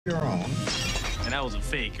Your own. And that was a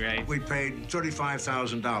fake, right? We paid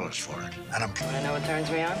 $35,000 for it. And I'm... I know what turns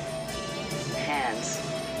me on? Hands.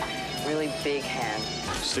 Really big hands.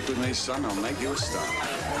 Stick with me, son. I'll make you a star. I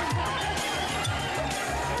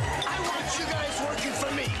want you guys working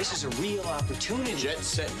for me. This is a real opportunity. Jet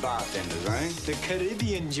set bartenders, eh? The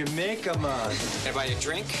Caribbean, Jamaica, man. Everybody a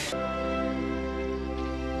drink?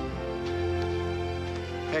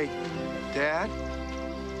 Hey, Dad?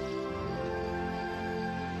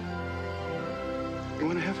 You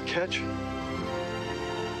want to have a catch?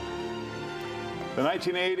 The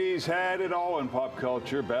 1980s had it all in pop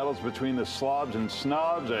culture. Battles between the slobs and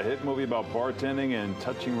snobs, a hit movie about bartending and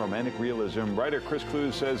touching romantic realism. Writer Chris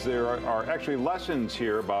Clews says there are actually lessons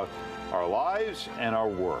here about our lives and our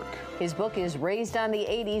work. His book is Raised on the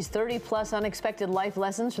 80s, 30-plus unexpected life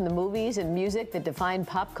lessons from the movies and music that defined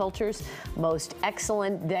pop culture's most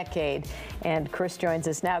excellent decade. And Chris joins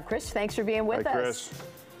us now. Chris, thanks for being with us. Chris.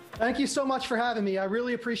 Thank you so much for having me. I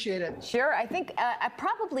really appreciate it. Sure. I think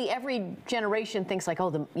probably every generation thinks like,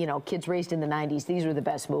 oh, kids raised in the 90s, these were the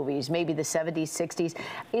best movies, maybe the 70s,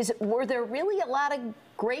 60s. Were there really a lot of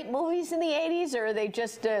great movies in the 80s, or are they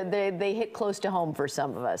just, they hit close to home for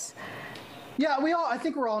some of us? Yeah, I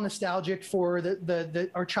think we're all nostalgic for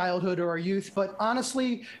our childhood or our youth. But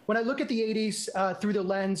honestly, when I look at the 80s through the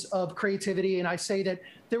lens of creativity, and I say that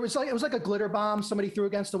it was like a glitter bomb somebody threw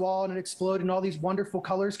against the wall and it exploded and all these wonderful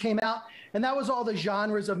colors came out. And that was all the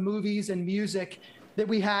genres of movies and music that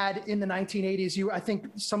we had in the 1980s. I think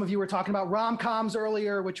some of you were talking about rom-coms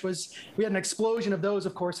earlier, we had an explosion of those,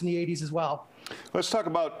 of course, in the 80s as well. Let's talk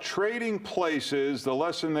about Trading Places. The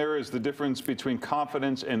lesson there is the difference between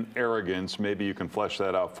confidence and arrogance. Maybe you can flesh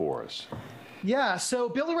that out for us. Yeah, so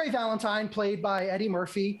Billy Ray Valentine, played by Eddie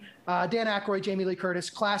Murphy, Dan Aykroyd, Jamie Lee Curtis,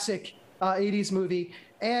 classic 80s movie.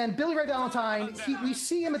 And Billy Ray Valentine, we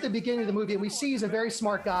see him at the beginning of the movie, and we see he's a very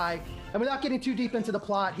smart guy. And without getting too deep into the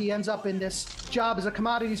plot, he ends up in this job as a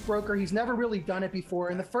commodities broker. He's never really done it before.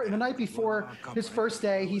 And the night before his first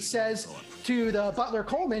day, he says to the butler,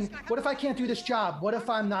 Coleman, what if I can't do this job? What if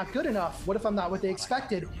I'm not good enough? What if I'm not what they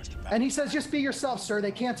expected? And he says, just be yourself, sir.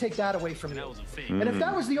 They can't take that away from you. And if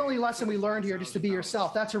that was the only lesson we learned here, just to be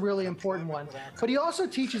yourself, that's a really important one. But he also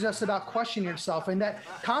teaches us about questioning yourself, and that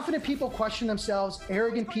confident people question themselves,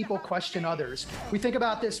 arrogant people question others. We think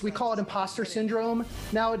about this, we call it imposter syndrome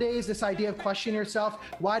nowadays, this idea of questioning yourself.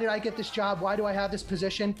 Why did I get this job? Why do I have this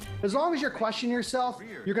position? As long as you're questioning yourself,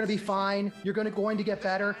 you're going to be fine. You're going to get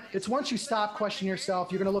better. It's once you stop questioning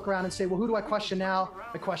yourself, you're going to look around and say, well, who do I question now?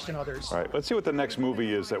 I question others. All right, let's see what the next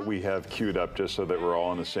movie is that we have queued up, just so that we're all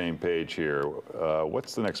on the same page here.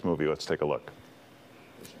 What's the next movie? Let's take a look.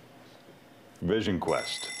 Vision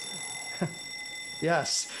Quest.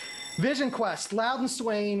 Yes. Vision Quest, Loudon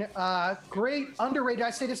Swain, great, underrated. I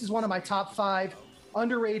say this is one of my top 5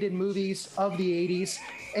 underrated movies of the 80s.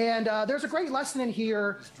 And there's a great lesson in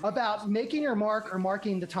here about making your mark or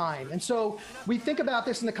marking the time. And so we think about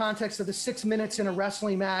this in the context of the 6 minutes in a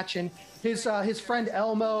wrestling match, and his friend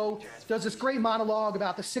Elmo does this great monologue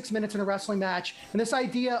about the 6 minutes in a wrestling match, and this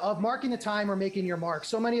idea of marking the time or making your mark.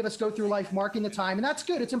 So many of us go through life marking the time, and that's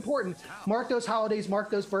good. It's important. Mark those holidays,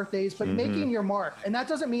 mark those birthdays, but making your mark. And that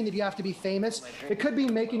doesn't mean that you have to be famous. It could be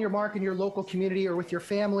making your mark in your local community or with your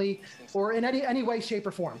family or in any way, shape,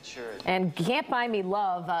 or form. And Can't Buy Me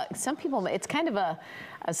Love, some people, it's kind of a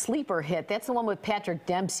sleeper hit. That's the one with Patrick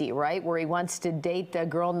Dempsey, right? Where he wants to date the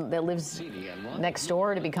girl that lives next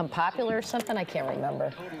door to become popular or something? I can't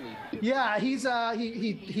remember. Yeah,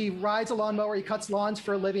 he rides a lawnmower. He cuts lawns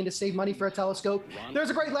for a living to save money for a telescope.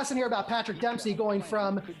 There's a great lesson here about Patrick Dempsey going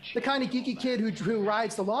from the kind of geeky kid who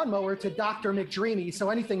rides the lawnmower to Dr. McDreamy, so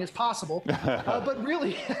anything is possible. But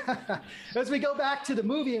really, as we go back to the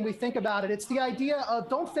movie and we think about it, it's the idea of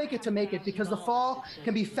don't fake it to make it, because the fall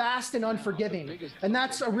can be fast and unforgiving. And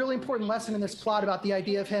that's a really important lesson in this plot about the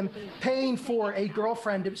idea of him paying for a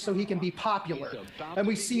girlfriend so he can be popular. And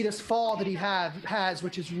we see this fall that he has,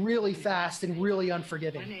 which is really fast and really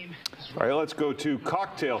unforgiving. All right, let's go to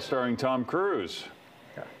Cocktail, starring Tom Cruise.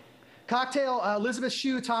 Cocktail, Elizabeth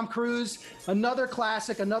Shue, Tom Cruise, another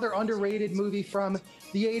classic, another underrated movie from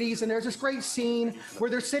the 80s. And there's this great scene where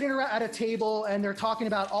they're sitting around at a table and they're talking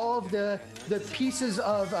about all of the pieces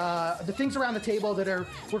of the things around the table that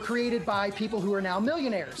were created by people who are now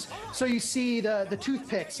millionaires. So you see the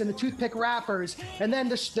toothpicks and the toothpick wrappers, and then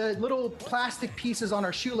the little plastic pieces on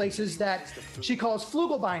our shoelaces that she calls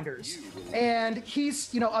flugelbinders. And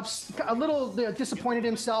he's, a little disappointed in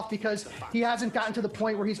himself because he hasn't gotten to the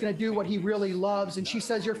point where he's going to do what what he really loves. And she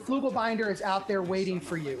says, your Flugelbinder is out there waiting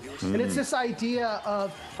for you. And it's this idea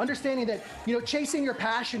of understanding that, you know, chasing your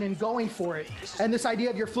passion and going for it. And this idea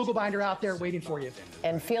of your Flugelbinder out there waiting for you.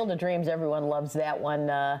 And Field of Dreams, everyone loves that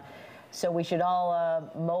one. So we should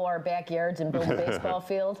all mow our backyards and build a baseball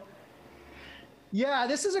field. Yeah,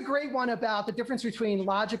 this is a great one about the difference between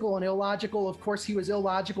logical and illogical. Of course, he was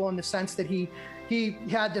illogical in the sense that he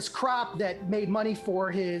had this crop that made money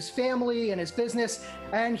for his family and his business,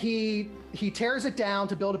 and he tears it down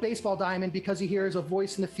to build a baseball diamond because he hears a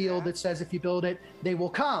voice in the field that says, if you build it, they will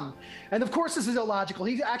come. And of course, this is illogical.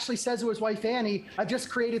 He actually says to his wife, Annie, I've just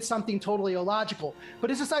created something totally illogical.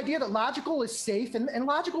 But it's this idea that logical is safe, and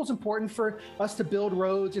logical is important for us to build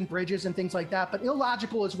roads and bridges and things like that. But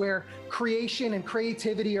illogical is where creation and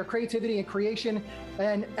creativity, or creativity and creation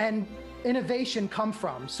and innovation come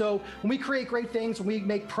from. So when we create great things, when we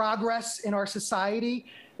make progress in our society,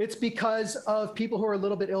 it's because of people who are a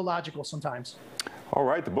little bit illogical sometimes. All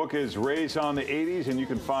right, the book is Raised on the 80s, and you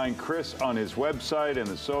can find Chris on his website and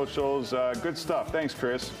the socials. Good stuff. Thanks,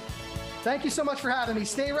 Chris. Thank you so much for having me.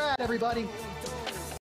 Stay rad, everybody.